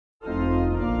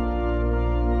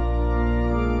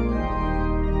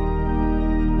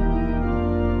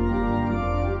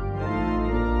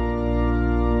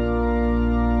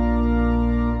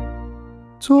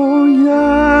主耶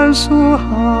稣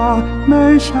啊，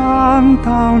没想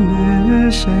到你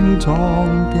心中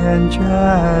便觉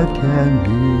甜蜜，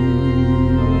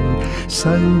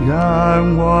深愿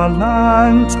我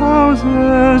能早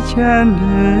日见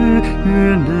你，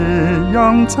与你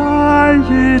永在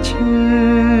一起。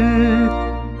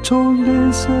主，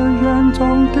你是园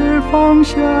中的凤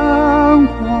仙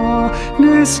花，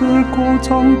你是谷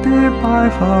中的百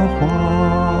合花，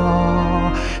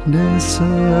你是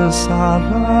沙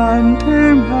仑的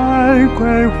玫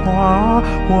瑰花，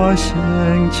我心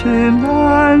岂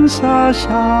能舍下。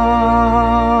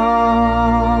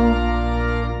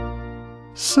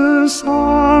世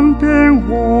上并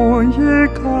无一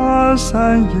个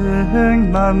声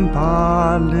音能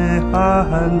把你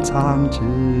恩唱尽，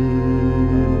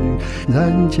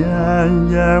人间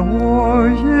也无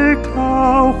一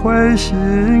颗慧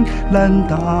心能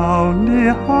道你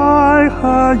爱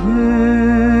何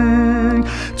殷。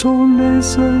主，你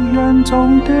是园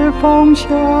中的凤仙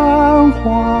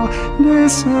花，你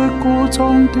是谷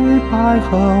中的百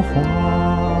合花，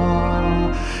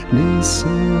你是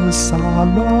沙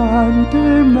仑的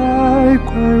玫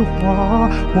瑰花，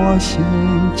我心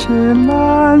岂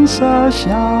能舍下。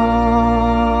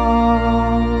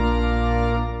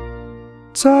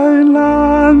最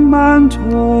能满足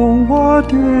我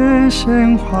的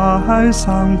心怀，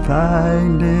尚非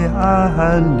你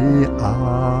恩你爱，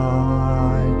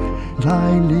乃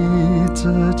你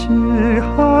自己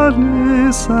和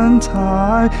你神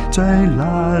采，最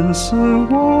能使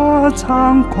我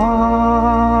畅快。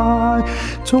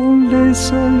主，你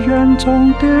是园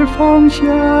中的凤仙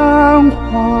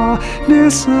花，你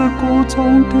是谷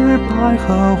中的百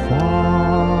合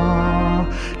花，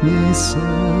你是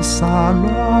沙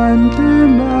仑的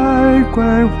玫瑰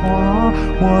花，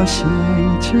我心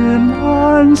岂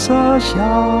能舍下。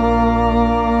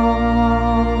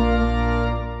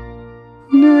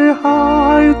你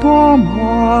爱多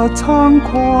么长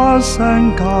阔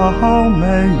深高，没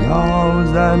有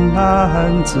人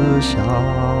能知晓，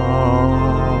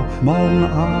蒙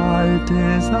爱的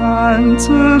人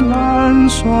只能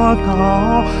说道，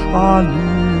你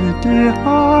的爱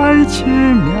奇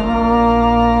妙。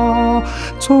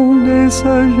主，你是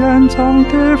园中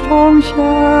的凤仙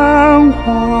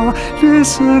花，你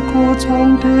是谷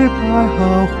中的百合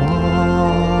花，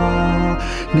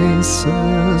你是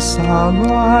沙仑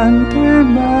的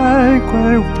玫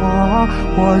瑰花，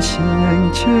我心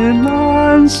岂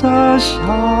能舍下。